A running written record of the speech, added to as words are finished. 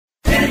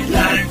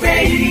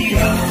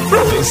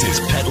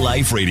This is Pet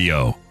Life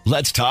Radio.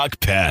 Let's talk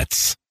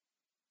pets.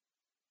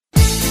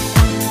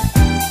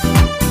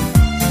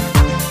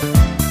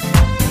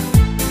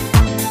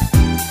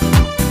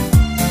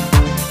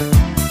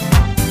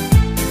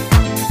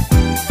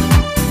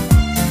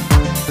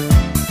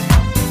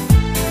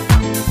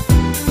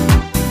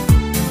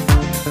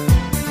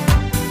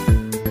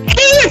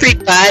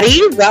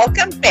 Everybody,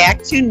 welcome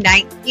back to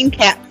 19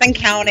 Cats and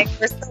Counting.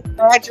 We're so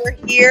glad you're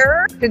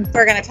here.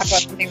 We're going to talk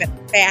about something that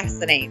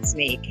fascinates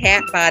me,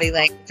 cat body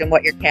language and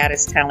what your cat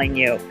is telling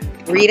you.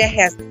 Rita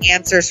has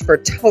answers for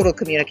total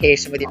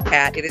communication with your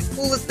cat. It is the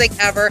coolest thing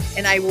ever,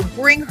 and I will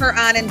bring her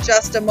on in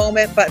just a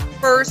moment. But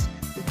first,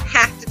 we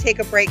have to take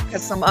a break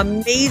because some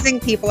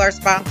amazing people are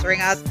sponsoring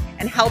us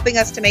and helping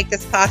us to make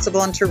this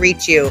possible and to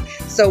reach you.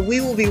 So we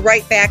will be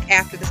right back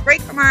after this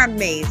break from our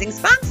amazing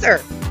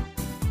sponsor.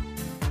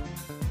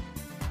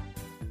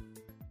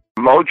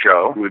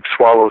 Mojo would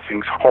swallow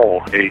things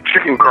whole. A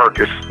chicken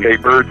carcass, a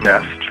bird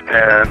nest,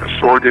 and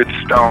assorted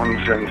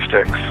stones and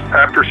sticks.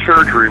 After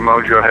surgery,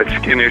 Mojo had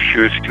skin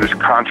issues. He was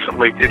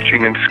constantly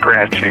itching and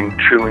scratching,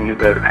 chewing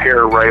the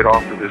hair right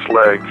off of his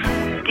legs.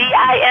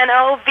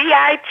 DINOVITE.com.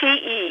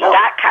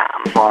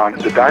 On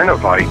the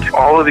Dinovite,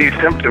 all of these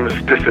symptoms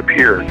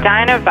disappeared.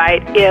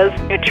 Dinovite is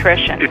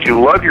nutrition. If you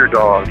love your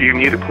dog, you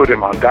need to put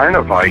him on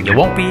Dinovite. You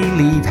won't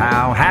believe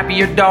how happy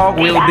your dog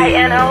will be.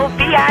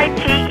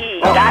 DINOVITE.com.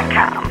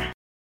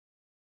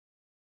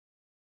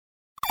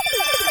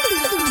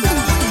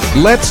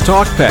 Let's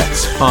Talk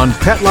Pets on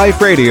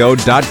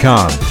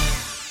PetLifeRadio.com.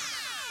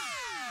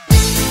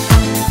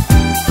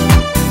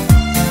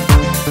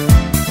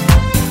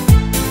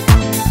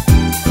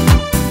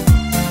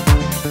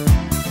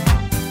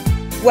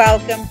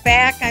 Welcome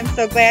back. I'm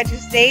so glad you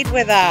stayed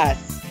with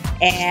us.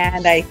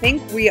 And I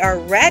think we are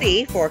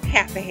ready for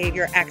cat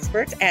behavior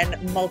expert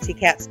and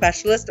multi-cat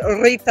specialist,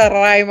 Rita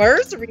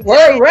Reimers.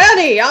 We're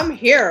ready. I'm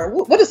here.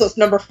 What is this,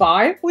 number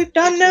 5 we've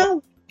done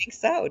now? I think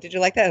so. Did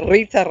you like that?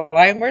 Rita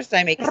Reimers? Did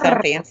I make you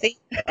sound fancy?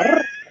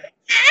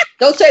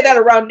 Don't say that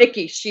around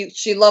Nikki.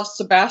 She loves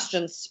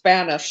Sebastian's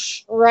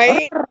Spanish.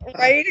 Right,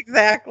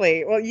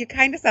 exactly. Well, you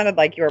kind of sounded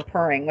like you were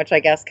purring, which I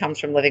guess comes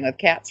from living with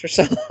cats for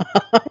so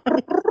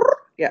long.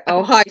 Yeah.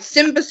 Oh, hi.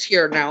 Simba's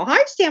here now.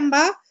 Hi,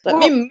 Simba. Let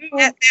me move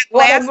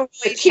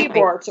the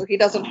keyboard so he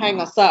doesn't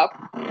hang us up.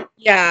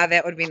 Yeah,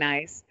 that would be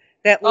nice.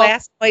 That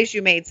last noise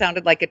you made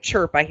sounded like a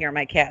chirp I hear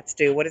my cats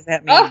do. What does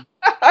that mean?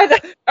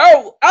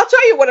 I'll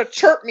tell you what a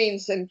chirp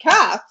means in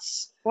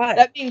cats. What?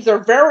 That means they're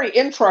very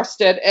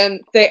interested,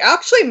 and they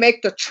actually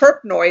make the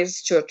chirp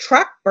noise to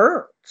attract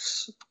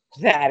birds.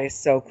 That is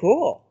so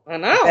cool. I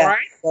know, right?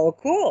 So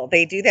cool.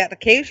 They do that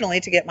occasionally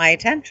to get my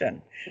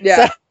attention.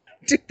 Yeah. So,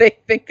 do they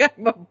think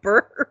I'm a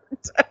bird?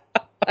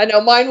 I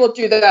know mine will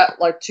do that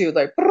too,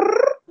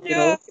 you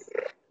know.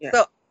 Yeah.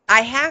 So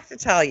I have to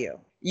tell you,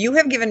 you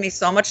have given me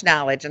so much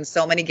knowledge and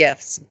so many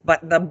gifts,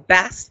 but the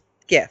best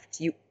gift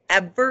you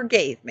ever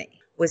gave me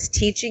was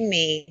teaching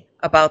me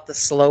about the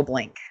slow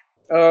blink.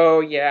 Oh,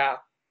 yeah.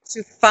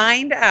 To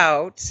find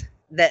out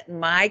that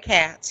my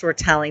cats were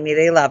telling me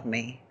they love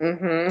me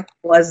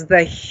was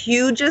the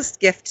hugest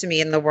gift to me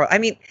in the world. I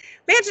mean,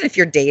 imagine if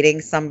you're dating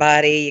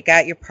somebody, you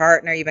got your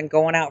partner, you've been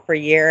going out for a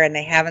year, and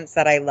they haven't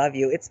said I love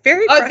you. It's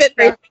very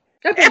frustrating.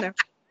 I've been there.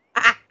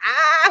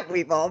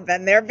 We've all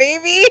been there,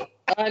 baby.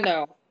 I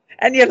know.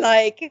 And you're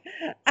like,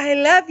 I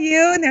love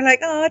you. And they're like,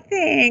 oh,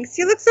 thanks.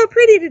 You look so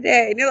pretty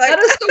today. And you're like, that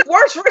is the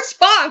worst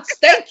response.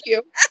 Thank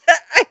you.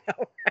 I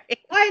know, right?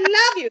 I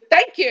love you.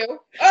 Thank you.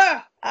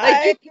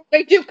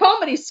 They do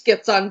comedy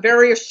skits on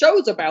various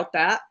shows about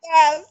that.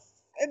 Yes.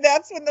 And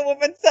that's when the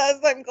woman says,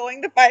 I'm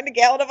going to find a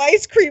gallon of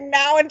ice cream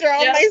now and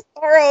drown my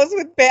sorrows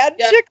with bad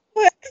chick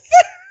flicks.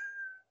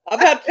 I've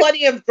had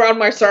plenty of drown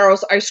my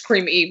sorrows ice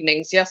cream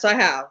evenings. Yes, I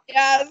have.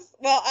 Yes.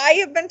 Well, I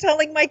have been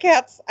telling my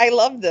cats I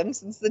love them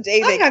since the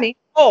day they came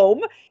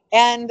home.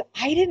 And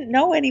I didn't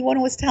know anyone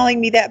was telling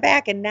me that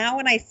back. And now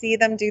when I see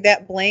them do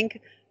that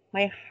blink,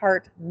 my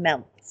heart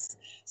melts.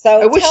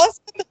 So tell us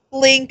about the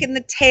blink and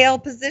the tail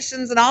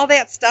positions and all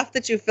that stuff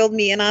that you filled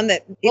me in on.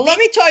 Let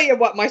me tell you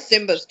what my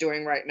Simba's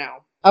doing right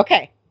now.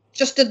 Okay.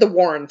 Just did the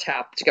Warren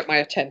tap to get my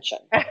attention.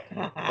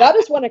 That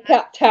is when a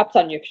cat taps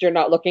on you because you're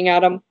not looking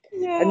at him.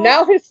 Yeah. And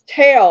now his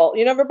tail,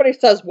 everybody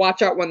says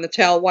watch out when the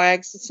tail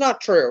wags. It's not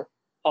true.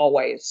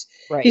 Always.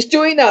 Right. He's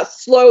doing that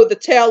the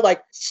tail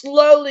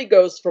slowly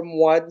goes from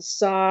one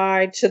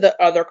side to the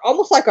other,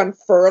 almost like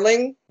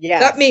unfurling. Yeah.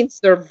 That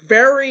means they're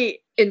very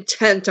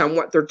intent on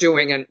what they're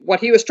doing. And what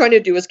he was trying to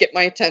do is get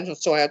my attention,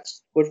 so I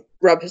would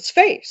rub his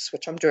face,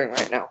 which I'm doing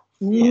right now.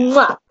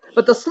 Yeah.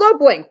 But the slow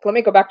blink, let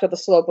me go back to the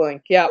slow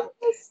blink. Yeah.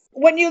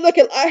 When you look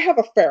I have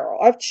a feral.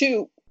 I have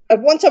two. I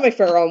have one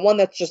semi-feral and one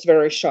that's just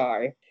very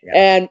shy. Yeah.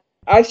 And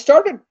I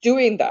started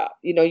doing that.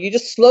 You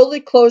just slowly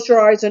close your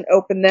eyes and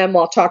open them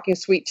while talking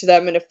sweet to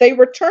them. And if they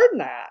return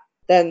that,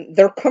 then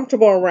they're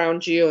comfortable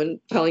around you and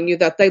telling you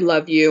that they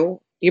love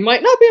you. You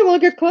might not be able to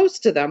get close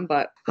to them,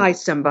 but hi,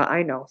 Simba.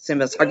 I know.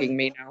 Simba's hugging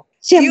me now.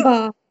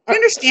 Simba. Do you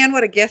understand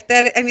what a gift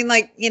that is? I mean,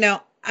 I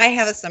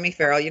have a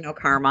semi-feral,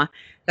 Karma.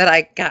 that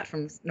I got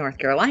from North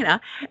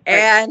Carolina.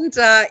 And,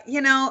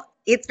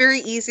 it's very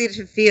easy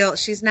to feel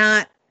she's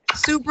not.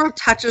 Subro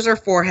touches her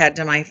forehead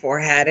to my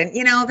forehead, and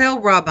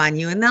they'll rub on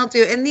you, and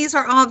and these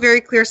are all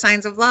very clear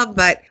signs of love.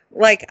 But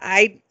like,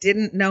 I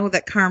didn't know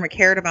that Karma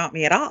cared about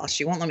me at all.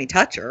 She won't let me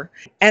touch her.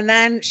 And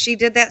then she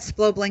did that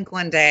slow blink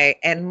one day,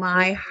 and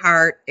my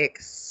heart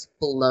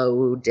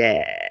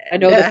exploded. I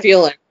know the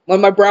feeling.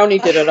 When my brownie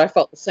did it, I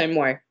felt the same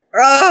way.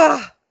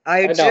 Oh,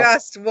 I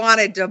just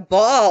wanted to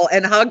bawl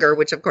and hug her,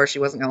 which of course she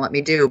wasn't going to let me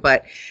do.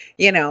 But,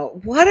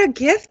 what a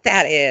gift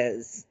that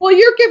is. Well,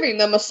 you're giving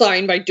them a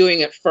sign by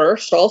doing it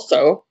first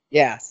also.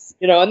 Yes.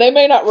 And they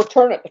may not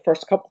return it the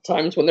first couple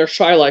times when they're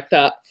shy like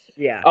that.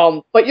 Yeah.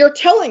 But you're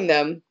telling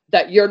them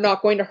that you're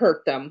not going to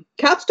hurt them.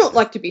 Cats don't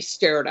like to be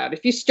stared at.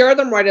 If you stare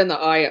them right in the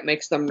eye, it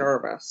makes them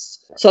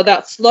nervous. So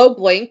that slow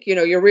blink,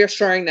 you're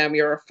reassuring them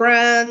you're a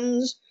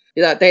friend,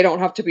 that they don't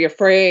have to be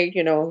afraid.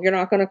 You're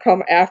not going to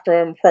come after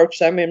them, approach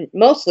them, and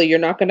mostly you're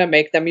not going to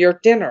make them your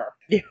dinner.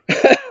 Yeah.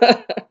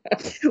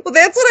 Well,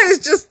 that's what I was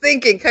just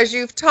thinking, because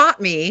you've taught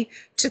me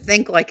to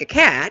think like a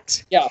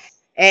cat. Yeah.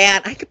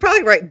 And I could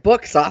probably write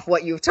books off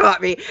what you've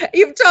taught me.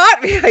 You've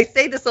taught me. I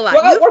say this a lot.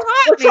 Well,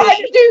 we're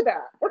trying to do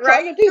that. We're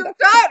trying to do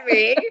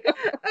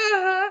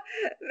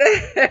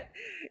that.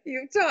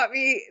 You've taught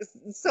me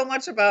so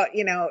much about,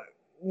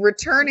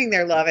 returning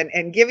their love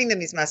and giving them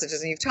these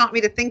messages. And you've taught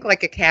me to think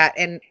like a cat.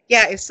 And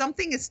yeah, if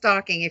something is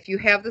stalking, if you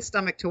have the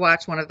stomach to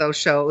watch one of those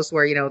shows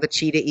where, the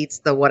cheetah eats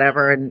the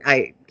whatever, and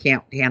I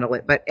can't handle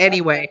it. But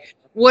anyway,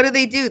 what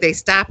do? They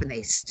stop and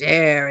they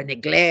stare and they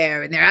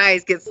glare and their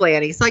eyes get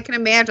slanty. So I can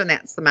imagine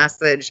that's the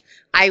message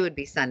I would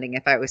be sending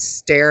if I was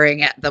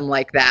staring at them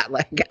like that.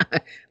 Like,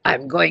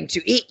 I'm going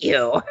to eat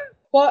you.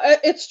 Well,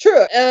 it's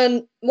true.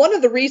 And one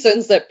of the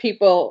reasons that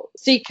people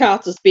see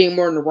cats as being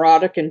more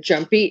neurotic and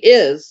jumpy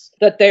is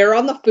that they're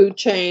on the food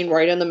chain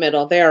right in the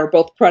middle. They are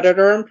both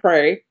predator and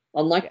prey.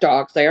 Unlike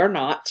dogs, they are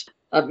not.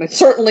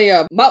 Certainly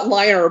a mountain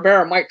lion or a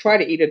bear might try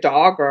to eat a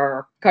dog or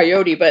a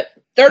coyote, but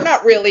they're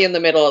not really in the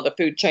middle of the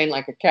food chain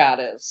like a cat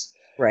is.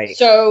 Right.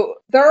 So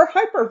they're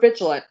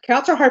hypervigilant.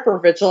 Cats are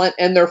hypervigilant,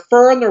 and their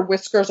fur and their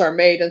whiskers are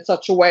made in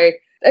such a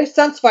way they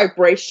sense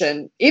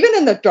vibration. Even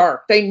in the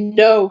dark, they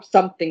know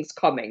something's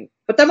coming,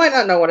 but they might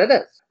not know what it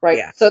is. Right.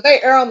 Yeah. So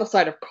they err on the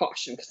side of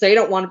caution because they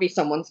don't want to be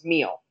someone's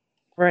meal.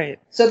 Right.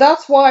 So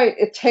that's why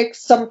it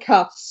takes some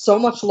cats so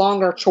much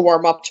longer to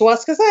warm up to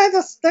us, because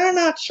they're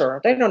not sure.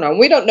 They don't know.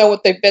 We don't know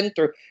what they've been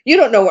through. You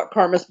don't know what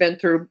Karma's been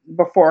through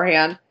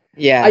beforehand.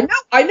 Yeah.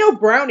 I know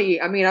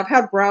Brownie. I mean, I've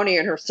had Brownie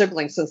and her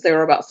siblings since they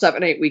were about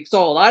 7-8 weeks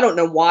old. I don't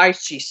know why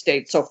she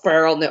stayed so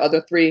feral and the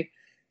other three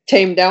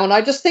tamed down.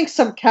 I just think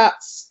some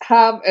cats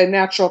have a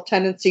natural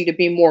tendency to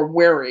be more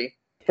wary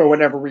for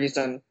whatever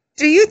reason.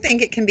 Do you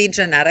think it can be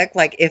genetic?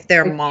 Like if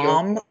their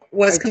mom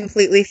was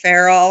completely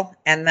feral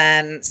and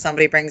then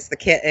somebody brings the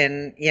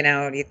kitten,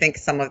 do you think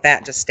some of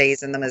that just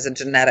stays in them as a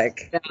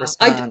genetic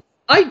response?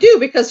 I do,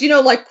 because,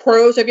 like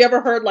crows, have you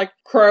ever heard like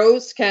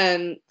crows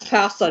can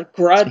pass a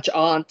grudge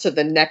on to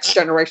the next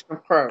generation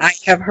of crows? I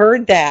have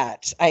heard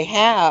that. I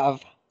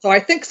have. So I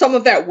think some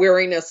of that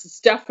weariness is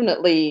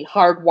definitely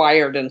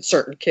hardwired in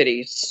certain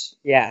kitties.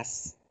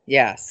 Yes.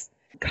 Yes.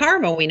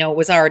 Karma, we know,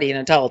 was already an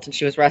adult and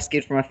she was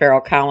rescued from a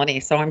feral colony.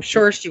 So I'm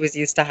sure she was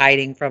used to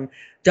hiding from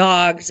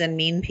dogs and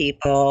mean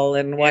people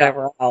and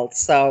whatever else.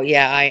 So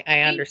yeah, I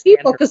understand.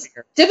 Because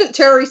didn't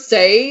Terry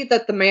say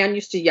that the man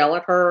used to yell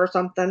at her or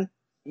something?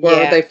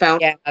 They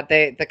found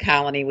the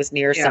colony was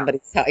near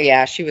somebody's house.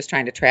 Yeah, she was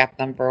trying to trap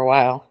them for a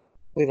while.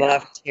 We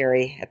loved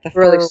Terry at the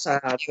really fur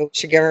sad. Rescue.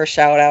 Should give her a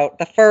shout out.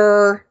 The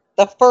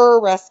fur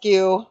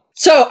rescue.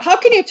 So how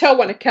can you tell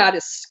when a cat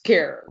is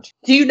scared?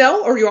 Do you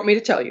know, or you want me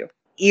to tell you?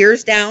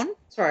 Ears down.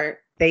 Sorry.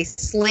 They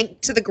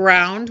slink to the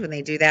ground when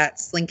they do that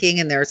slinking,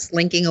 and they're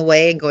slinking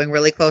away and going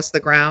really close to the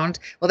ground.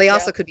 Well, they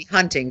also could be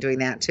hunting doing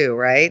that too,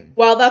 right?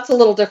 Well, that's a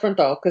little different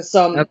though, because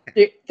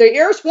the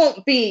ears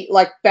won't be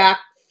like back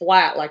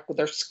flat, like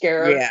they're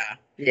scared.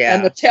 Yeah.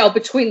 And the tail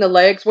between the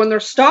legs. When they're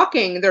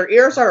stalking, their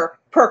ears are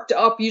perked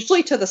up,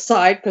 usually to the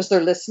side because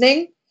they're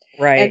listening.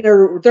 Right.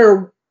 And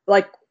they're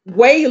like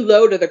way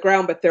low to the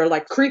ground, but they're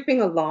like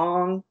creeping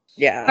along.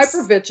 Yeah.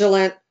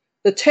 Hypervigilant.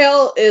 The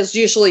tail is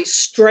usually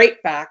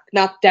straight back,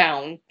 not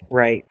down.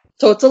 Right.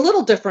 So it's a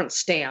little different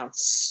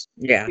stance.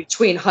 Yeah.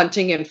 Between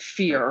hunting and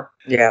fear.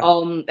 Yeah.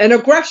 And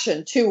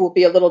aggression too will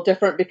be a little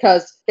different,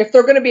 because if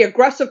they're going to be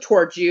aggressive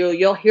towards you,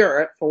 you'll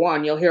hear it. For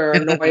one, you'll hear a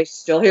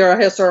noise, you'll hear a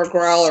hiss or a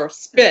growl or a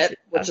spit,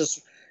 which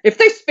is, if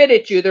they spit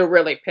at you, they're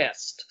really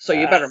pissed. So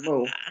you better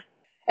move.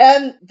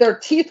 And their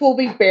teeth will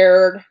be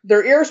bared.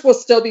 Their ears will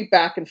still be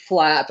back and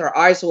flat. Their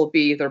eyes will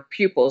be, their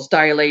pupils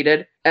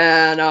dilated.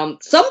 And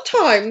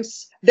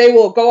sometimes they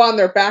will go on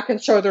their back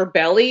and show their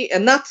belly.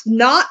 And that's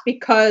not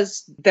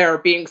because they're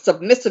being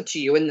submissive to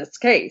you in this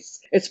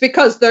case. It's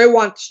because they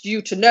want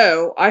you to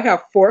know, I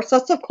have 4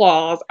 sets of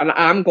claws and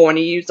I'm going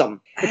to use them.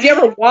 If you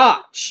ever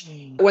watch,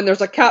 when there's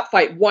a cat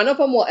fight, one of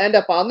them will end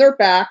up on their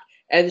back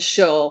and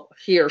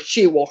he or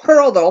she will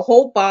hurl the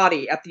whole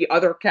body at the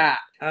other cat.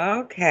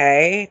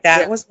 Okay.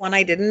 That was one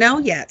I didn't know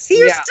yet. See,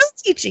 you're still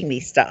teaching me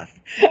stuff.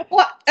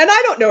 Well, and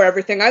I don't know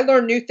everything. I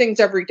learn new things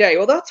every day.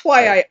 Well, that's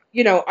why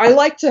I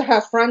like to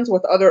have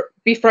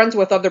be friends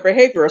with other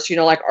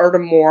behaviorists, like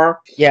Arden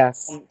Moore.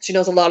 Yes. She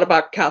knows a lot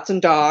about cats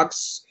and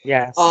dogs.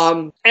 Yes.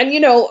 And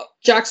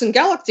Jackson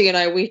Galaxy and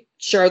I, we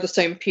share the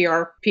same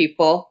PR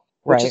people,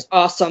 which is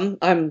awesome.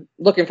 I'm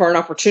looking for an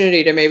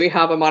opportunity to maybe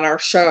have them on our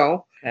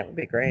show. That would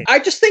be great. I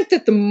just think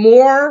that the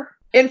more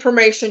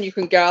information you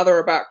can gather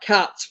about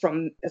cats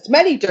from as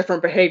many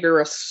different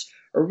behaviorists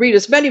or read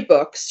as many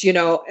books,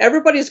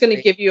 everybody's going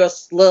to give you a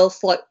little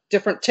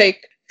different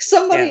take.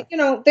 Somebody,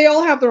 they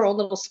all have their own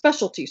little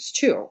specialties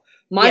too.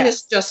 Mine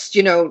is just,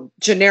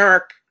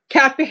 generic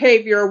cat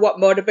behavior, what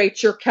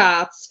motivates your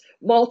cats,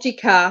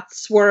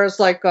 multi-cats, whereas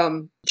like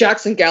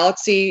Jackson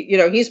Galaxy,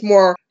 he's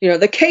more,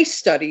 the case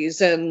studies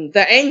and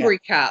the angry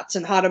cats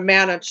and how to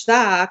manage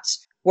that.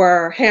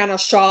 Where Hannah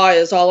Shaw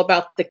is all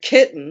about the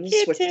kittens,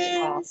 which is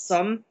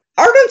awesome.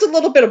 Arden's a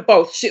little bit of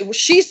both.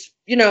 She's,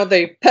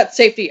 the pet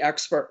safety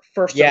expert,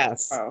 first and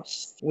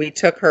foremost. We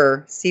took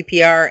her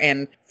CPR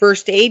and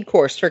first aid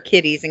course for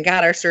kitties and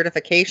got our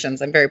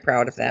certifications. I'm very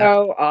proud of that.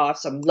 Oh,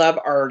 awesome. Love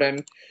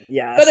Arden.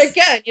 Yes. But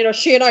again,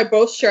 she and I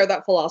both share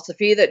that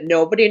philosophy that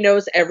nobody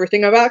knows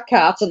everything about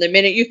cats. And the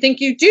minute you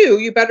think you do,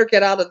 you better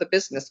get out of the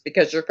business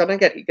because you're going to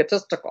get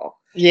egotistical.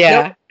 Yeah.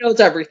 Nobody knows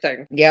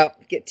everything.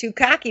 Yep. Get too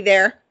cocky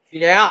there.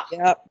 Yeah.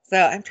 Yep. So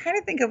I'm trying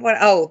to think of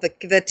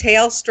the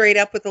tail straight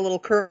up with a little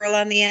curl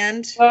on the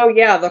end. Oh,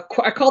 yeah.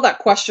 I call that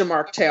question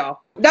mark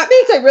tail. That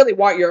means they really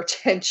want your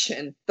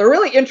attention. They're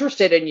really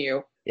interested in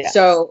you. Yes.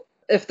 So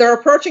if they're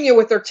approaching you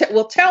with their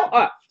tail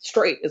up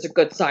straight is a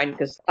good sign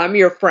because I'm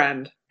your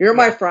friend. You're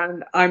my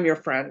friend. I'm your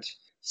friend.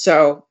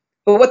 So,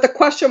 but with the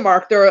question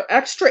mark, they're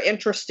extra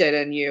interested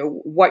in you,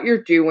 what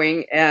you're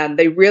doing, and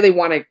they really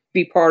want to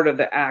be part of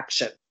the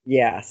action.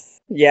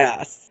 Yes.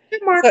 Yes.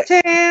 Mark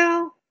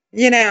tail.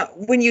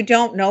 When you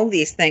don't know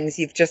these things,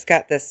 you've just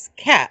got this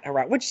cat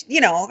around, which,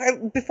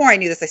 before I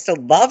knew this, I still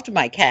loved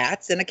my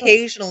cats. And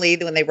occasionally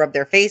when they rub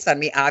their face on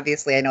me,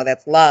 obviously I know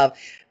that's love.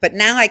 But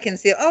now I can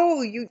see,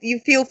 you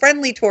feel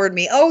friendly toward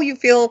me. Oh, you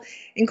feel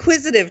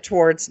inquisitive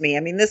towards me. I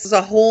mean, this is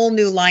a whole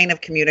new line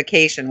of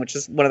communication, which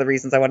is one of the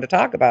reasons I wanted to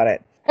talk about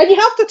it. And you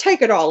have to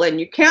take it all in.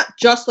 You can't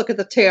just look at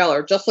the tail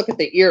or just look at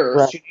the ears.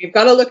 Right. You've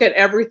got to look at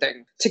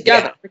everything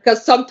together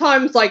because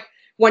sometimes like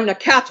when the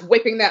cat's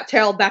whipping that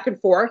tail back and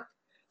forth,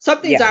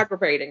 something's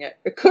aggravating it.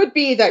 It could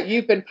be that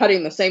you've been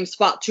petting the same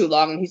spot too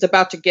long and he's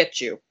about to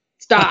get you.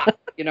 Stop,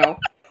 Or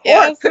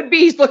it could be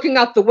he's looking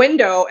out the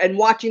window and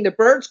watching the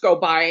birds go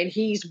by and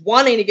he's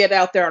wanting to get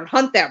out there and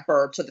hunt that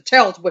bird. So the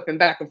tail's whipping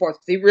back and forth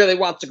because he really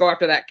wants to go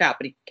after that cat,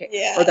 but he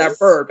can't. Or that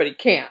bird, but he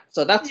can't.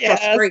 So that's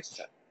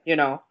frustration,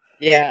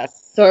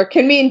 Yes. So it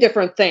can mean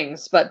different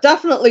things, but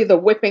definitely the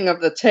whipping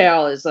of the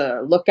tail is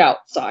a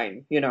lookout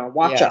sign,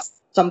 watch out.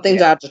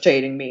 Something's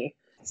agitating me.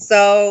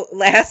 So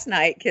last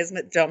night,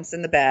 Kismet jumps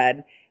in the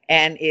bed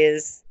and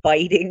is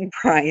biting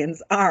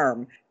Brian's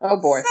arm. Oh,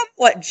 boy.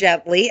 Somewhat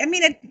gently. I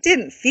mean, it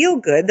didn't feel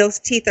good. Those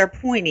teeth are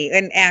pointy.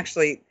 And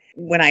actually,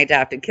 when I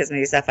adopted Kismet,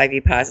 he's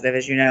FIV positive,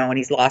 as you know, and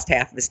he's lost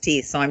half of his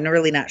teeth. So I'm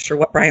really not sure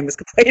what Brian was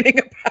complaining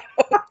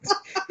about.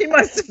 He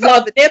must have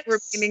found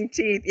the remaining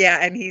teeth. Yeah,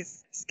 and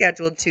he's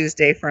scheduled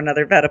Tuesday for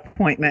another vet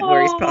appointment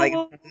where he's probably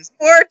going to lose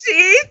more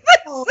teeth.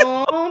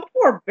 Oh,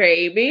 poor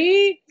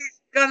baby.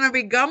 Gonna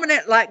be gumming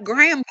it like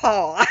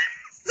grandpa.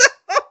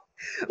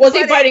 Was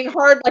he biting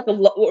hard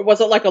was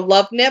it like a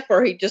love nip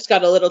or he just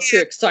got a little too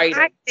excited?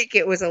 I think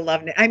it was a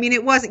love nip. I mean,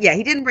 it wasn't,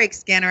 he didn't break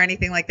skin or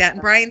anything like that.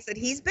 And Brian said,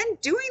 he's been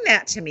doing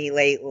that to me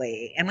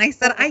lately. And I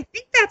said, I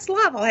think that's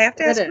love. I'll have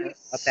to ask you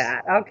about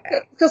that.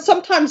 Okay. Because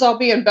sometimes I'll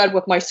be in bed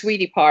with my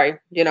sweetie pie,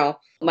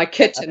 my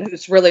kitten,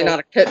 who's really not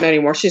a kitten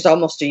anymore. She's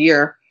almost a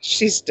year.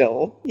 She's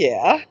still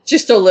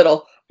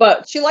little.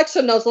 But she likes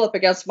to nuzzle up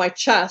against my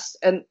chest,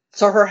 and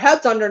so her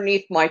head's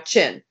underneath my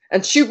chin.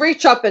 And she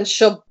reach up and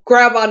she'll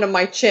grab onto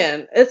my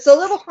chin. It's a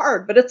little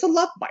hard, but it's a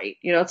love bite.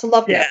 It's a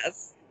love nip.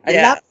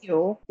 I love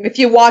you. If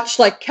you watch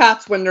like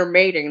cats when they're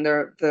mating,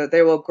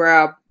 they will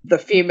grab the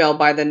female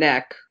by the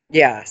neck.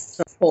 Yes.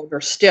 To hold her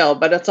still,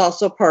 but it's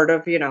also part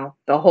of, the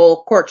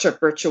whole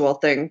courtship ritual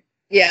thing.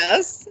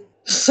 Yes.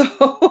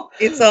 So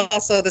it's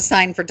also the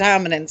sign for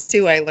dominance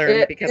too, I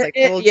learned, because I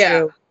told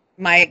you.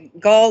 My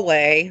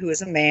Galway, who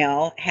is a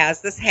male,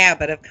 has this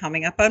habit of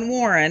coming up on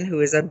Warren, who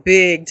is a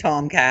big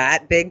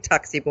tomcat, big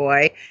tuxie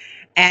boy,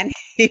 and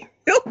he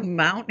will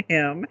mount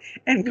him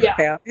and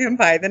grab him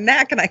by the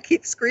neck. And I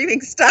keep screaming,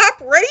 "Stop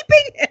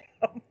raping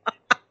him!"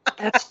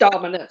 That's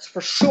dominance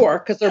for sure,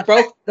 because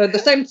they're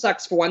the same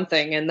sex for one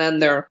thing, and then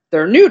they're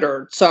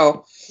neutered.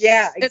 So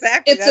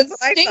exactly. It's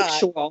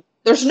instinctual.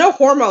 There's no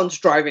hormones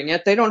driving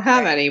it; they don't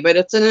have any, but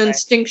it's an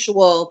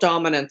instinctual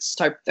dominance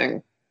type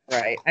thing.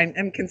 Right.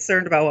 I'm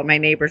concerned about what my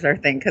neighbors are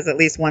thinking, because at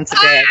least once a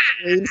day I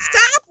scream,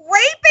 "Stop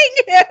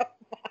raping him!"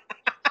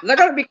 They're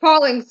going to be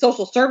calling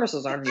social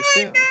services on you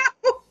soon.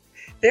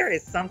 There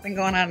is something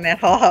going on in that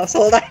whole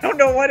household. I don't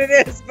know what it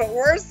is, but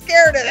we're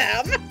scared of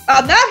them.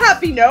 On that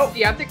happy note,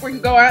 I think we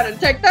can go out and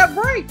take that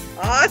break.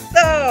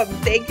 Awesome.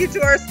 Thank you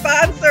to our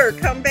sponsor.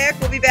 Come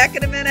back. We'll be back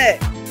in a minute.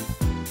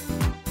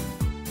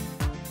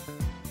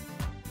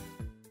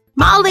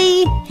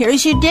 Molly,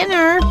 here's your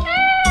dinner.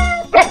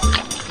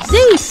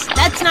 Zeus,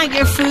 that's not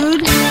your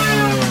food.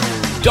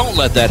 Don't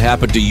let that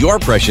happen to your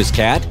precious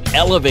cat.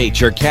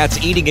 Elevate your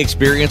cat's eating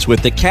experience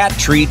with the Cat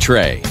Tree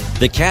Tray.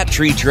 The Cat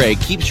Tree Tray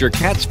keeps your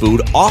cat's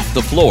food off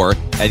the floor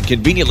and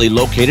conveniently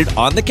located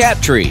on the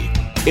cat tree.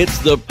 It's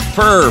the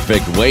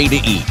perfect way to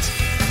eat.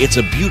 It's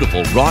a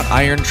beautiful wrought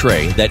iron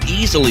tray that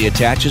easily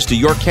attaches to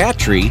your cat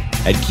tree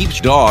and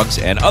keeps dogs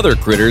and other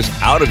critters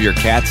out of your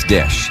cat's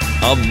dish.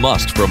 A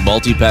must for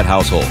multi-pet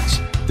households.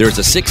 There's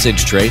a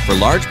 6-inch tray for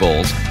large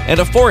bowls and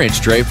a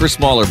 4-inch tray for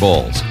smaller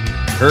bowls.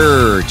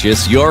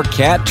 Purchase your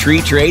Cat Tree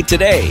Tray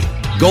today.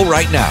 Go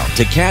right now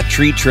to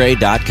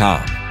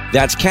cattreetray.com.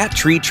 That's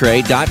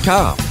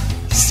cattreetray.com.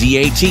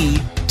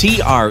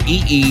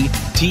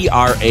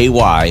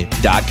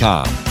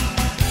 CATTREETRAY.com.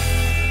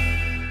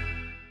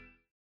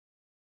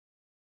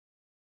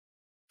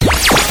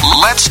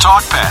 Let's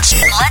talk pets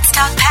Let's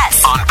talk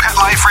pets on Pet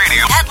Life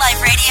Radio. Pet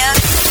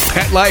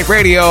Life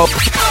Radio.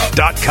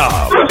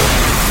 PetLifeRadio.com.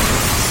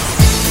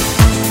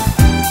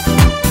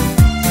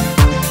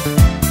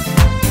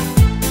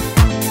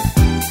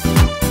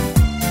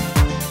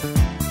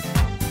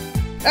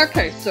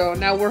 Okay, so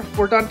now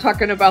we're done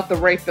talking about the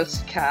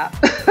rapist cat.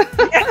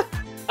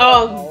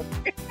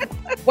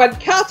 When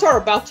cats are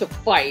about to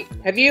fight,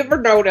 have you ever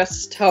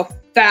noticed how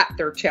fat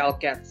their tail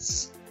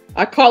gets?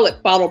 I call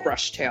it bottle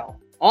brush tail.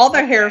 All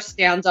their hair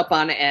stands up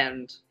on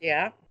end.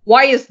 Yeah.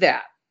 Why is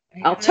that?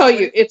 I'll tell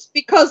you, it's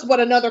because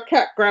when another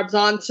cat grabs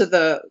onto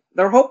they're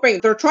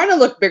trying to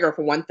look bigger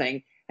for one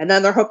thing, and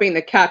then they're hoping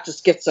the cat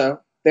just the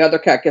other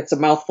cat gets a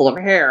mouthful of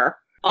hair.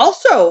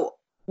 Also,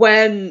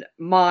 when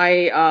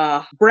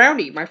my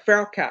Brownie, my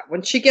feral cat,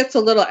 when she gets a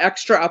little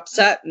extra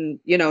upset and,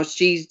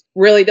 she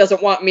really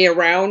doesn't want me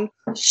around,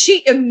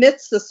 she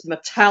emits this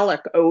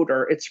metallic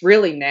odor. It's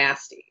really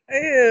nasty.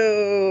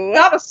 Ew.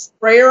 Not a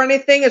spray or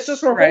anything. It's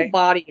just her whole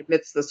body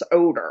emits this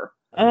odor.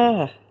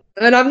 Oh.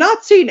 And I've not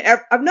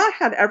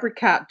had every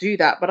cat do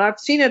that, but I've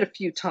seen it a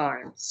few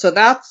times. So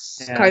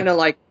that's kind of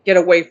like, get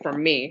away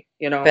from me,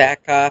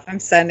 Back off. I'm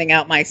sending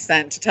out my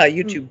scent to tell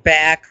you to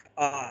back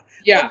off.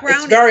 Yeah, well,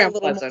 it's very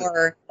unpleasant.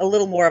 A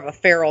little more of a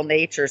feral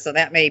nature, so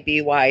that may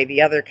be why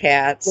the other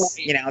cats,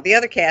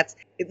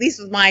 at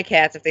least with my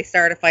cats, if they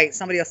start a fight,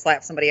 somebody will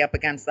slap somebody up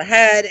against the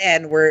head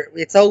and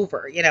it's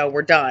over.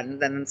 We're done.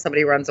 Then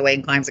somebody runs away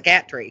and climbs a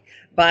cat tree.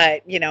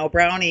 But,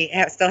 Brownie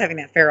still having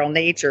that feral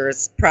nature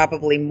is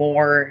probably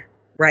more,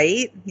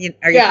 right?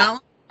 Are you following?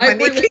 I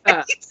agree with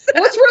that.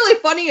 What's really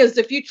funny is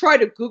if you try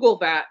to Google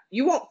that,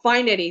 you won't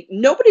find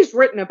nobody's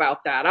written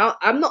about that.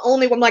 I'm the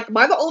only one, am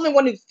I the only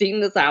one who's seen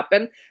this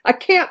happen? I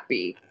can't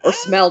be, or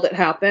smelled it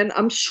happen.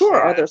 I'm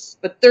sure others,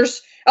 but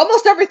there's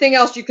almost everything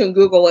else you can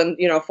Google and,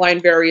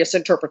 find various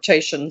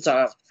interpretations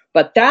of.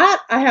 But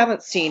that I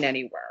haven't seen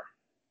anywhere,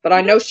 but I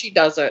know she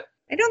does it.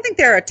 I don't think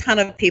there are a ton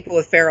of people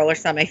with feral or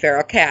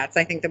semi-feral cats.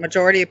 I think the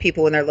majority of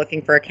people, when they're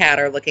looking for a cat,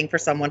 are looking for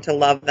someone to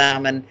love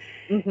them. And,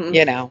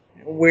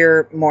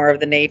 we're more of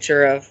the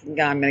nature of, I'm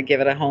going to give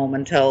it a home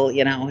until,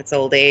 it's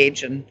old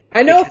age. And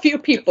I know a few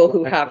people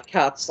who have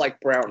cats like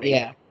Brownie.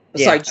 Yeah.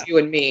 Besides you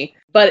and me.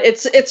 But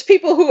it's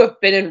people who have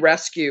been in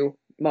rescue,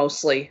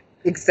 mostly.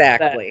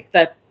 Exactly.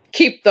 That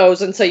keep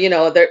those and say,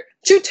 they're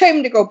too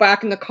tame to go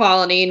back in the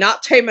colony,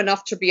 not tame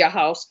enough to be a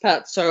house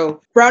pet.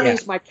 So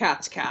Brownie's my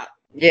cat's cat.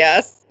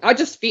 Yes. I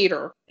just feed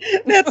her.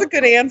 That's a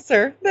good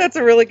answer. That's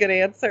a really good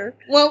answer.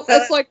 Well,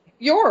 it's like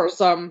yours,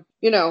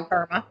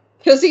 Karma.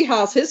 Kizzy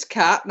has his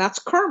cat, and that's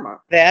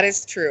Karma. That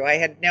is true. I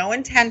had no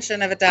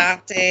intention of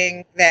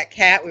adopting that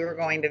cat. We were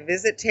going to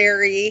visit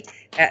Terry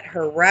at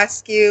her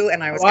rescue,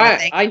 and I was going to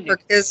thank her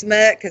for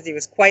Kismet because he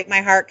was quite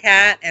my heart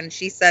cat. And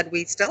she said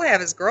we still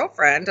have his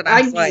girlfriend, and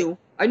I knew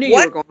you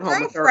were going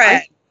home with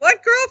her.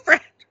 What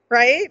girlfriend?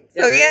 Right?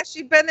 Yeah. So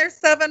she'd been there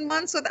 7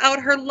 months without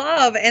her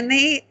love, and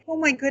oh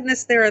my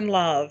goodness, they're in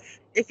love.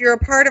 If you're a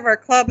part of our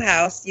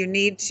clubhouse, you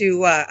need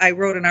to, I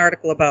wrote an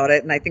article about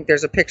it, and I think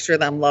there's a picture of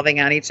them loving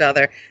on each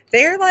other.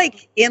 They're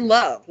like in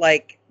love,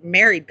 like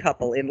married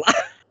couple in love.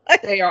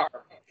 They are.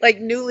 Like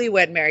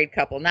newlywed married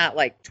couple, not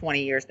like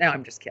 20 years. No,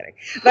 I'm just kidding.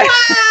 But,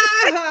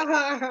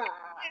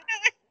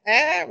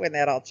 when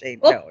that all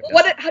changed. Well,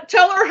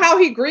 tell her how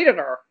he greeted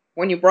her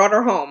when you brought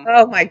her home.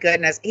 Oh my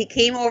goodness. He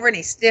came over and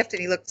he stiffed and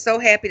he looked so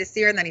happy to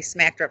see her, and then he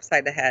smacked her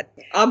upside the head.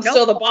 I'm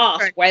still the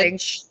boss,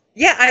 wench.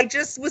 Yeah, I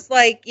just was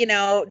like,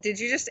 did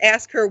you just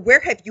ask her,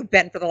 where have you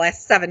been for the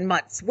last 7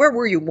 months? Where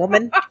were you,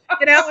 woman?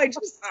 I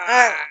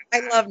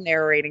love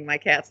narrating my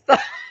cat's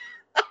thoughts.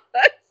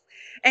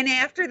 And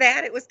after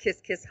that, it was kiss,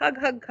 kiss, hug,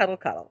 hug, cuddle,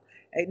 cuddle.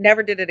 I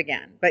never did it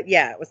again. But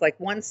yeah, it was like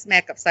one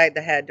smack upside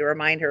the head to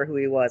remind her who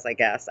he was, I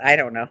guess. I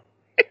don't know.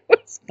 It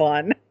was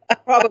fun.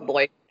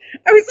 Probably.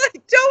 I was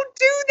like, don't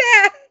do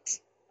that.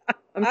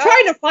 I'm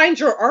trying to find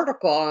your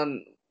article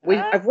on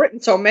I've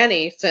written so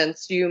many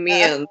since you,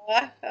 me, and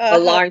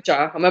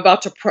Elijah. I'm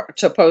about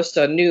to post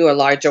a new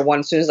Elijah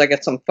one as soon as I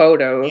get some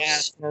photos. Yeah,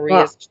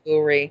 Maria's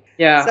jewelry.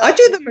 Yeah, So, I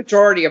do the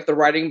majority of the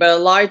writing, but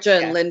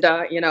Elijah and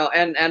Linda,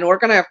 and we're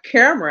gonna have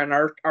Cameron,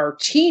 our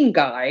teen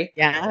guy,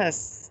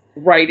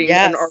 writing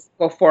an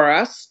article for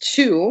us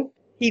too.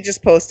 He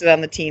just posted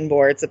on the teen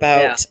boards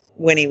about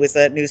when he was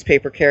a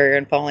newspaper carrier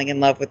and falling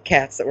in love with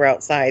cats that were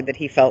outside that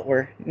he felt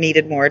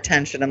needed more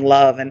attention and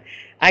love. And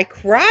I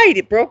cried.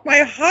 It broke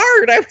my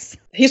heart.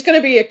 He's going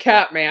to be a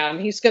cat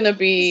man. He's going to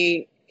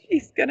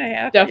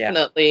have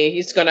definitely.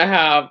 He's going to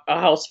have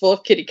a house full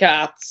of kitty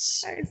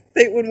cats. I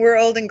say when we're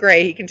old and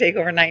gray, he can take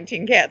over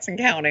 19 cats and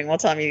counting. We'll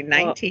tell me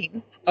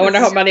 19. I wonder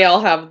how many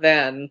I'll have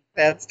then.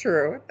 That's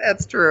true.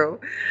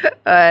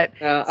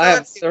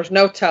 There's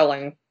no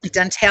telling. You've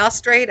done tail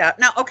straight up.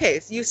 Now, okay,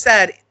 so you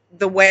said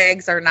the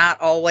wags are not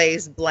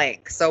always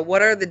blank. So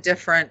what are the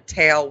different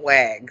tail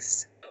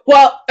wags?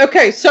 Well,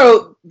 okay,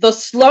 so the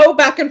slow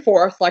back and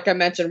forth, like I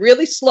mentioned,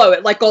 really slow.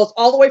 It like goes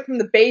all the way from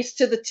the base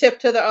to the tip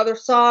to the other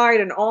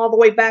side and all the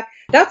way back.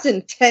 That's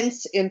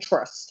intense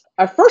interest.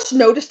 I first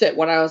noticed it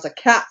when I was a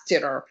cat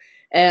sitter.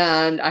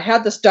 And I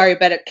had this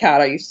diabetic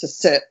cat I used to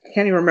sit. I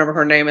can't even remember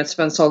her name. It's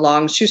been so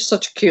long. She's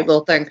such a cute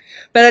little thing.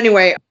 But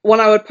anyway, when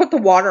I would put the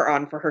water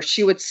on for her,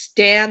 she would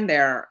stand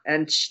there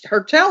and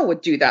her tail would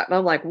do that. And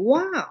I'm like,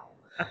 wow.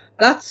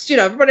 That's,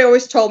 everybody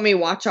always told me,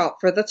 watch out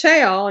for the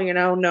tail.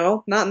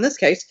 No, not in this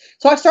case.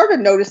 So I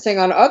started noticing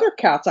on other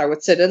cats I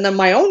would sit in. Then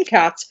my own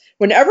cats,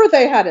 whenever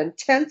they had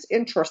intense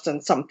interest in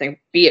something,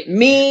 be it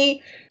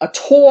me, a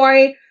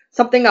toy,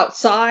 something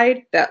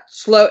outside, that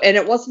slow, and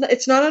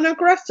it's not an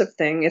aggressive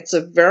thing. It's a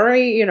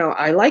very,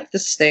 I like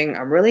this thing.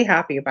 I'm really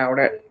happy about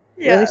it.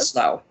 Really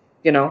slow,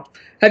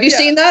 Have you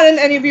seen that in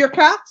any of your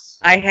cats?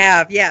 I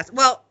have, yes.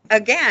 Well,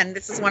 again,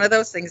 this is one of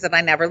those things that I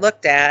never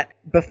looked at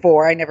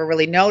before. I never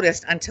really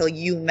noticed until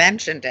you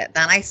mentioned it.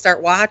 Then I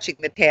start watching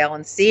the tail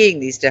and seeing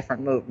these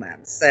different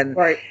movements. And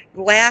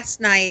last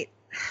night,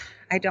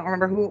 I don't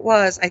remember who it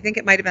was. I think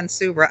it might have been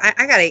Subra.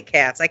 I got 8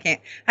 cats. I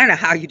don't know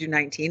how you do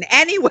 19.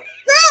 Anyway.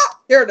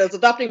 Here it is,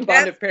 adopting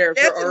bonded pairs.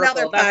 That's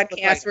another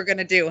podcast we're going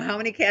to do. How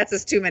many cats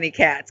is too many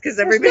cats? Because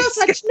there's no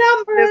such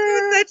number.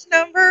 There's no such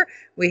number.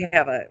 We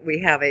have a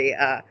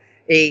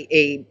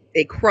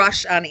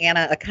crush on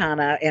Anna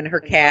Akana and her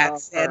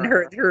cats and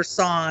her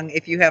song.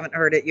 If you haven't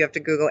heard it, you have to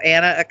Google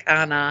Anna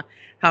Akana.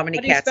 How many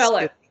cats? Spell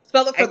it?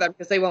 Spell it for them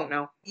because they won't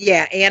know.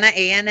 Yeah, Anna,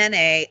 Anna,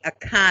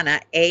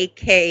 Akana,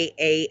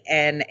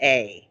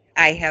 Akana.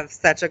 I have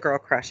such a girl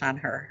crush on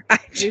her.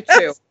 You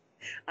too.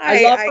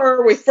 I love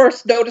her. We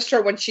first noticed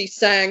her when she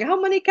sang, "How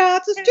many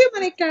cats is too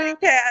many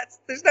cats?"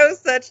 There's no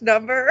such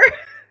number.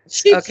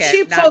 She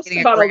posts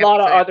about a lot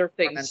of other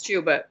things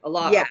too, but a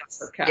lot of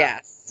her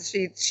cats.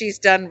 Yes, she's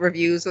done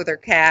reviews with her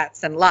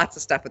cats and lots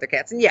of stuff with her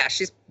cats, and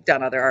she's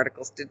done other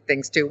articles, did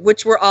things too,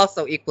 which were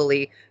also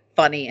equally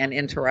funny and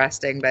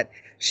interesting. But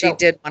she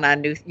did one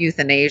on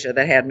euthanasia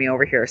that had me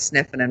over here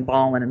sniffing and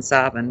bawling and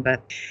sobbing.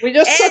 But we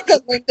just took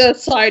the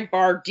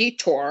sidebar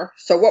detour.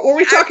 So what were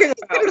we talking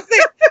about?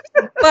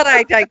 But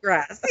I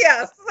digress.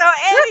 Yes. So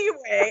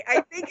anyway,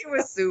 I think it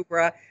was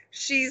Subra.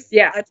 She's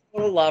a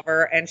total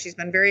lover, and she's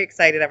been very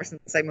excited ever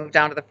since I moved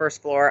down to the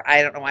first floor.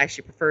 I don't know why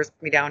she prefers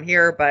me down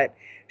here, but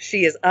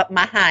she is up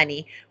my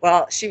honey.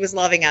 Well, she was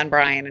loving on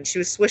Brian, and she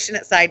was swishing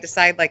it side to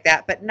side like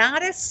that, but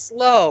not as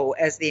slow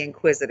as the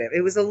Inquisitive.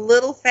 It was a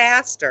little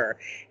faster,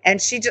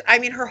 and she just,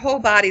 her whole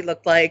body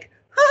looked like,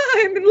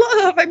 I'm in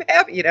love, I'm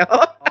happy,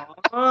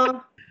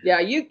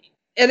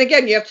 And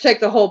again, you have to take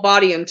the whole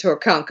body into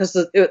account because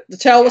the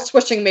tail was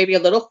swishing maybe a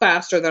little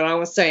faster than I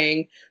was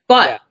saying,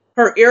 but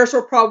her ears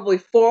were probably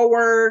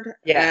forward,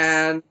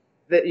 and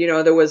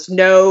there was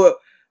no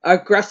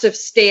aggressive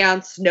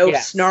stance, no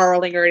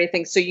snarling or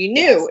anything, so you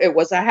knew it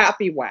was a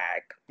happy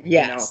wag.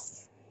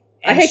 Yes.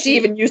 I hate to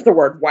even use the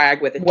word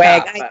wag with a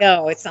wag. cat, I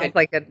know it sounds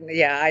like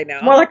I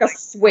know. More like a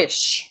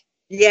swish.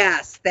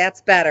 Yes,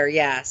 that's better.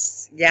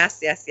 Yes.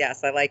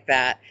 I like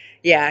that.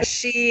 Yeah,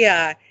 she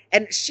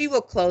and she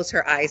will close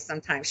her eyes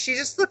sometimes. She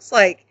just looks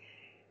like,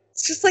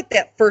 it's just like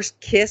that first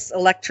kiss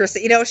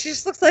electricity. She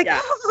just looks like,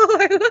 oh,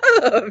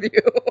 I love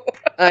you.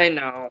 I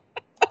know.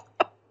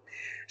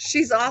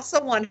 She's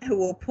also one who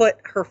will put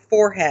her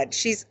forehead.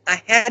 She's a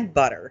head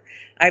butter.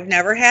 I've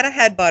never had a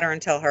head butter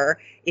until her.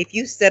 If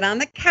you sit on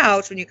the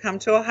couch, when you come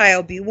to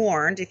Ohio, be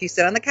warned. If you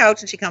sit on the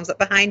couch and she comes up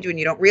behind you and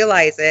you don't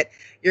realize it,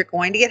 you're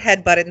going to get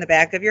head butted in the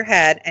back of your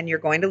head and you're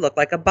going to look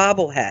like a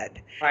bobblehead.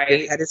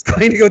 Right. Your head is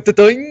going to go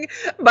ding.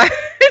 But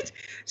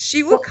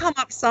she will come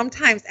up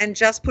sometimes and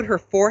just put her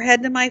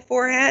forehead to my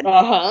forehead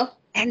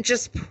and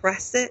just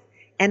press it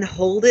and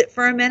hold it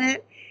for a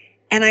minute.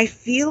 And I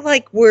feel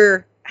like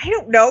we're, I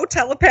don't know,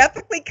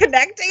 telepathically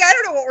connecting. I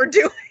don't know what we're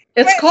doing.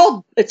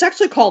 It's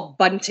actually called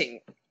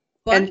bunting.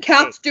 And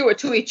cats do it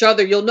to each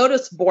other. You'll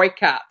notice boy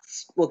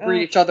cats will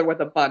greet each other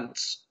with a bunt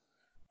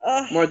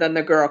more than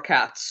the girl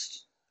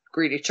cats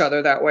greet each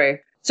other that way.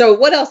 So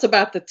what else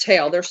about the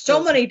tail? There's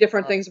so many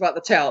different things about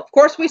the tail. Of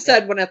course, we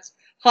said when it's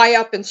high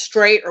up and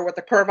straight or with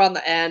a curve on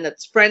the end,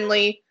 it's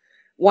friendly.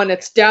 when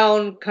it's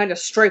down kind of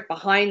straight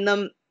behind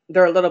them,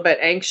 they're a little bit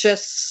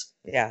anxious.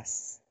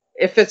 Yes.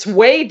 If it's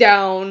way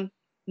down,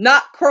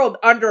 not curled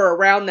under or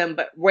around them,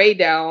 but way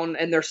down,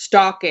 and they're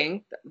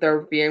stalking,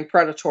 they're being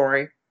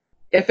predatory.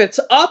 If it's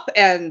up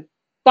and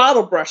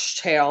bottle brush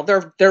tail,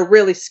 they're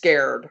really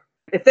scared.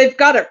 If they've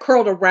got it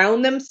curled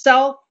around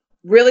themselves,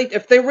 really,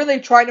 if they're really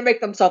trying to make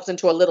themselves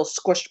into a little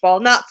squished ball,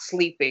 not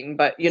sleeping,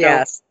 but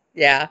Yes.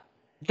 Yeah.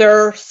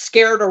 they're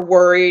scared or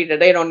worried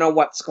and they don't know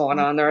what's going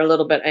on. They're a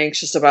little bit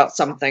anxious about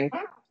something.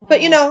 But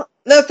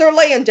if they're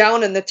laying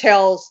down and the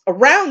tail's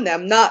around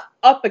them, not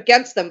up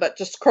against them, but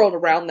just curled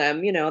around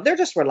them, they're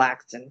just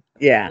relaxing.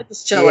 Yeah. They're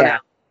just chilling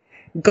out.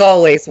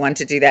 Galway's one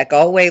to do that.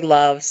 Galway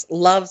loves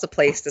a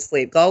place to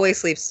sleep. Galway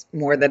sleeps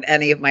more than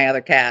any of my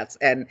other cats,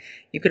 and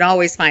you can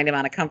always find him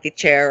on a comfy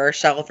chair or a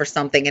shelf or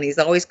something, and he's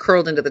always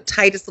curled into the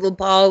tightest little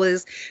ball,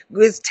 his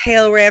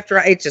tail wrapped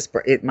around.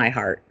 My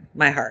heart.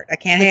 I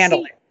can't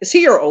handle it. Is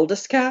he your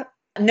oldest cat?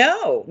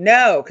 No,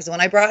 because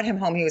when I brought him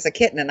home, he was a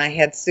kitten, and I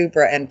had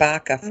Subra and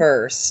Baka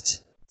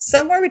first.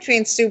 Somewhere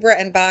between Subra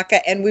and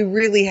Baka, and we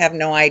really have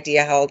no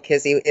idea how old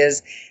Kizzy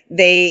is.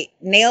 They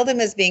nailed him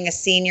as being a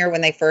senior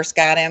when they first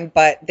got him,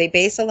 but they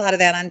base a lot of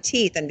that on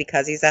teeth, and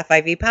because he's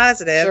FIV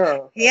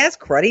positive, he has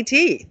cruddy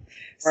teeth.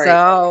 Right.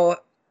 So,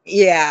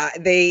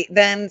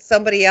 then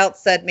somebody else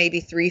said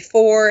maybe 3,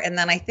 4, and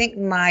then I think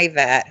my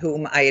vet,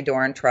 whom I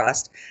adore and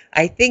trust,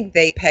 I think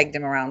they pegged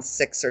him around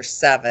 6 or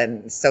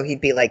 7, so he'd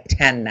be like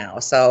 10 now.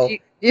 So, do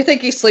you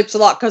think he sleeps a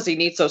lot because he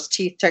needs those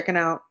teeth taken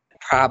out?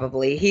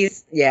 Probably.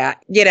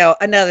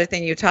 Another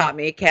thing you taught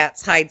me,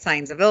 cats hide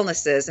signs of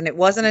illnesses. And it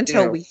wasn't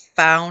until we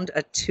found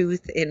a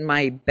tooth in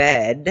my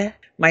bed.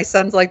 My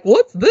son's like,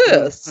 what's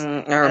this? I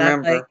remember.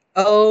 I'm like,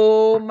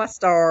 oh, my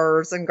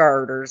stars and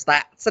garters.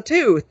 That's a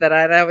tooth. And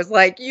I was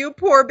like, you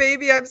poor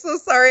baby. I'm so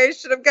sorry. I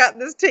should have gotten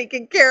this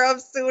taken care of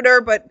sooner.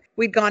 But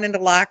we'd gone into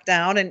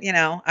lockdown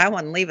and, I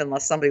wasn't leaving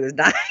unless somebody was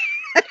dying.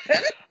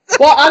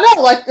 Well, I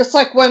know, it's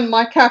like when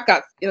my cat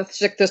got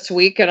sick this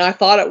week, and I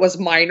thought it was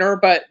minor,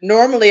 but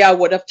normally I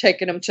would have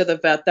taken him to the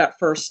vet that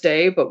first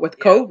day, but with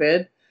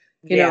COVID,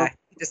 he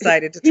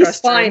decided to trust. He's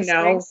fine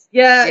now.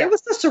 Yeah, it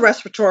was just a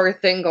respiratory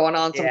thing going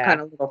on, some kind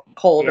of little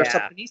cold or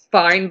something. He's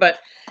fine, but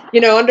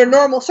under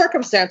normal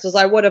circumstances,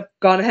 I would have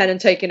gone ahead and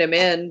taken him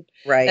in.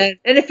 Right.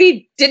 And if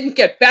he didn't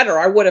get better,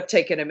 I would have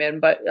taken him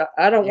in, but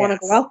I don't want to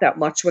go out that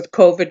much with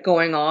COVID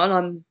going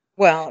on.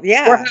 Well,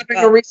 yeah. We're having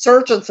a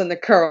resurgence in the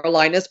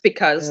Carolinas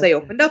because they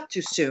opened up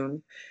too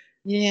soon.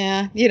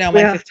 Yeah. My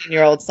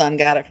 15-year-old son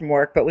got it from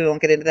work, but we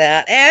won't get into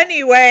that.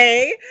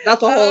 Anyway.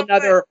 That's a whole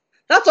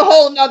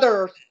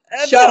nother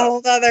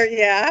show.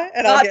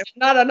 And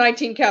not a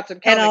 19 Cats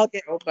and Counting. And I'll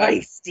get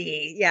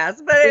feisty.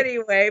 Yes. But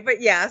anyway,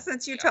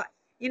 since you talk,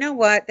 you know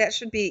what? That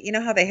should be,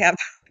 how they have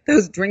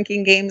those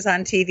drinking games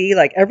on TV?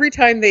 Like every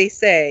time they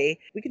say,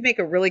 we could make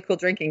a really cool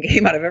drinking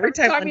game out of every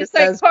time Linda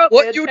says,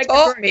 what you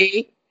taught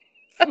me.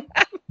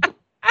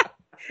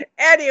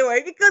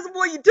 Anyway, because of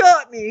what you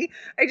taught me,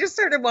 I just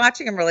started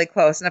watching him really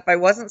close. And if I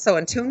wasn't so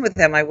in tune with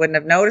him, I wouldn't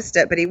have noticed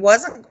it. But he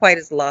wasn't quite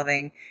as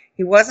loving.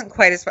 He wasn't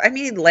quite as,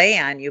 he'd lay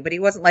on you, but he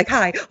wasn't like,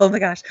 hi, oh my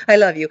gosh, I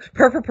love you,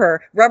 purr,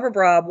 rubber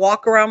brub,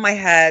 walk around my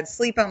head,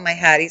 sleep on my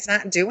head. He's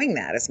not doing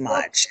that as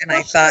much. And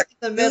I thought,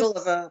 in the middle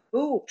of a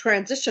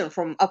transition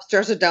from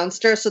upstairs to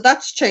downstairs. So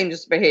that's changed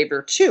his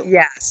behavior too.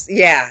 Yes.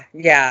 Yeah.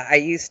 I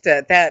used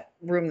to, that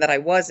room that I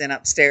was in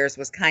upstairs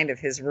was kind of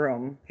his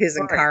room, his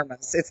and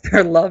Karma's. It's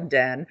their love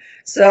den.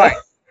 So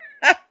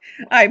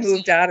I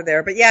moved out of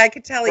there. But I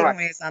could tell even when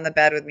he was on the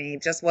bed with me, he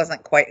just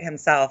wasn't quite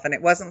himself. And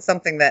it wasn't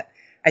something that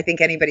I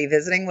think anybody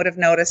visiting would have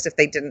noticed if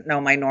they didn't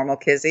know my normal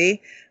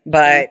Kizzy.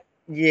 But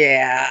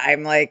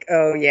I'm like,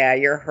 oh yeah,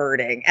 you're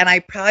hurting. And I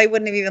probably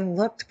wouldn't have even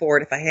looked for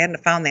it if I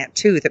hadn't found that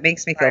tooth. It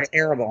makes me feel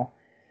terrible.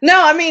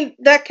 No,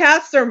 that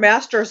cats are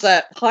masters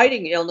at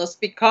hiding illness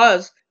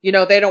because,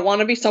 they don't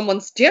want to be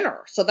someone's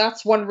dinner. So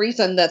that's one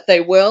reason that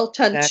they will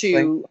tend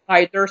to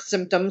hide their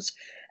symptoms.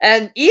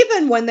 And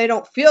even when they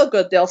don't feel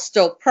good, they'll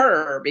still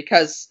purr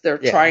because they're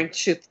trying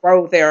to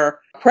throw their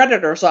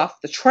predators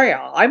off the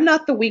trail. I'm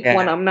not the weak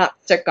one. I'm not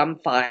sick. I'm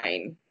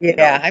fine.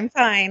 I'm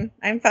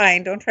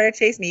fine. Don't try to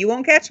chase me. You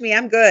won't catch me.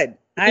 I'm good.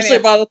 Usually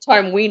by the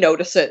time we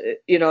notice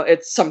it,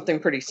 it's something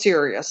pretty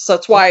serious. So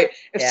that's why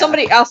if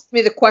somebody asks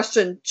me the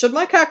question, should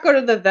my cat go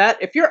to the vet?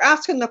 If you're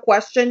asking the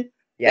question,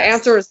 the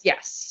answer is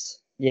yes.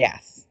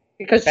 Yes.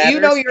 Because you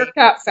know your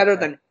cat better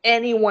than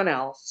anyone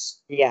else.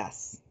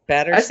 Yes.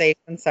 Better safe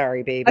than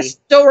sorry, baby. I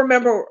still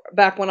remember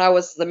back when I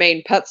was the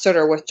main pet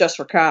sitter with Just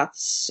for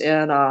Cats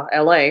in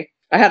LA.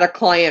 I had a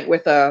client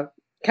with a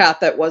cat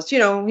that was, he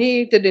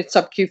did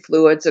sub-Q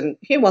fluids and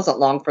he wasn't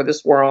long for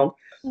this world.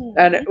 Mm-hmm.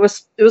 And it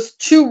was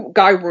 2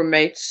 guy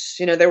roommates,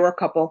 they were a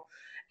couple.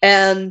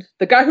 And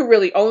the guy who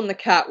really owned the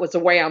cat was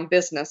away on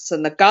business.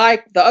 And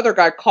the other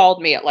guy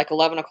called me at like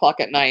 11 o'clock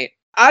at night.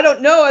 I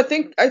don't know. I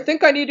think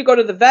I need to go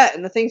to the vet.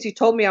 And the things he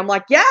told me, I'm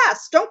like,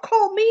 yes, don't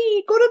call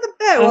me. Go to the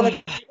vet. Well,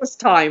 it was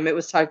time. It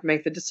was time to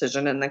make the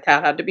decision, and the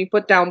cat had to be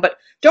put down. But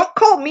don't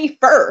call me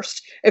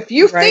first. If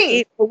you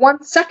think for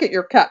 1 second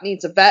your cat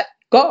needs a vet,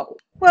 go.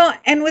 Well,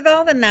 and with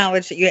all the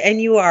knowledge that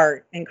you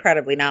are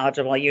incredibly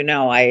knowledgeable,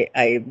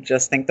 I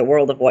just think the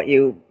world of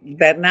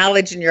that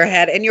knowledge in your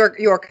head and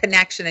your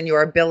connection and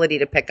your ability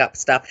to pick up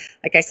stuff.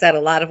 Like I said,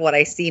 a lot of what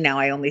I see now,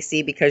 I only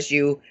see because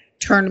you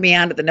turned me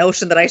on to the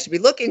notion that I should be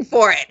looking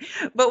for it.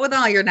 But with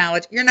all your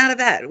knowledge, you're not a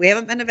vet. We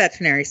haven't been to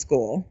veterinary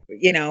school.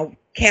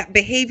 Cat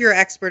behavior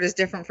expert is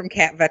different from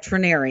cat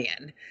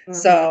veterinarian. Mm-hmm.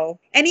 So,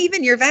 and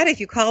even your vet, if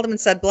you called them and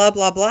said, blah,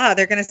 blah, blah,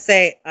 they're going to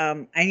say,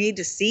 I need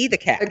to see the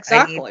cat.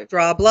 Exactly. I need to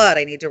draw blood.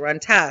 I need to run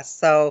tests.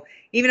 So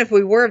even if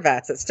we were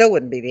vets, it still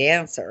wouldn't be the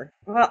answer.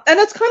 Well, and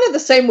it's kind of the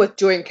same with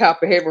doing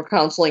cat behavior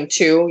counseling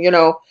too.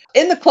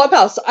 In the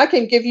clubhouse, I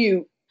can give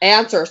you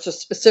answers to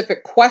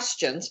specific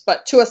questions,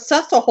 but to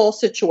assess a whole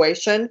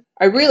situation,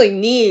 I really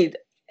need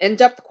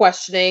in-depth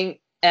questioning,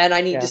 and I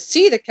need to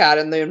see the cat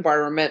in the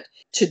environment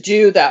to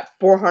do that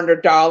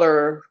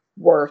 $400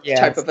 worth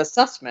type of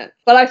assessment.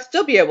 But I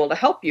still be able to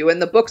help you in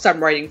the books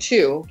I'm writing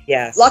too.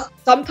 Yes.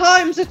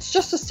 Sometimes it's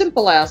just as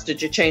simple as,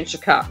 did you change the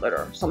cat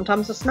litter?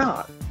 Sometimes it's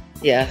not.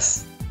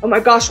 Yes. Oh my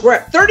gosh, we're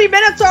at 30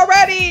 minutes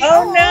already.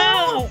 Oh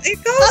no,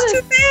 it goes too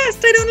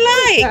fast. I don't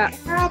like. That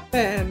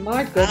happened.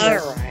 My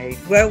goodness. All right.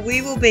 Well,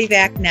 we will be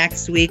back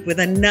next week with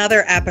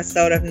another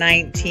episode of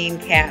 19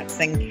 Cats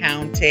and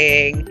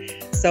Counting.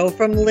 So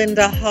from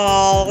Linda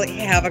Hall,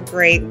 have a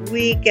great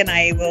week, and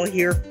I will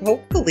hear,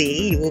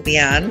 hopefully, you will be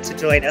on to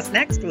join us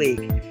next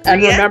week.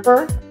 And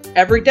remember,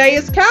 every day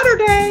is Catter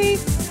Day.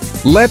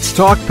 Let's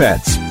Talk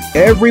Pets,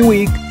 every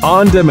week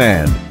on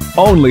demand,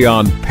 only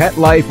on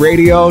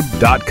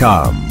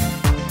PetLifeRadio.com.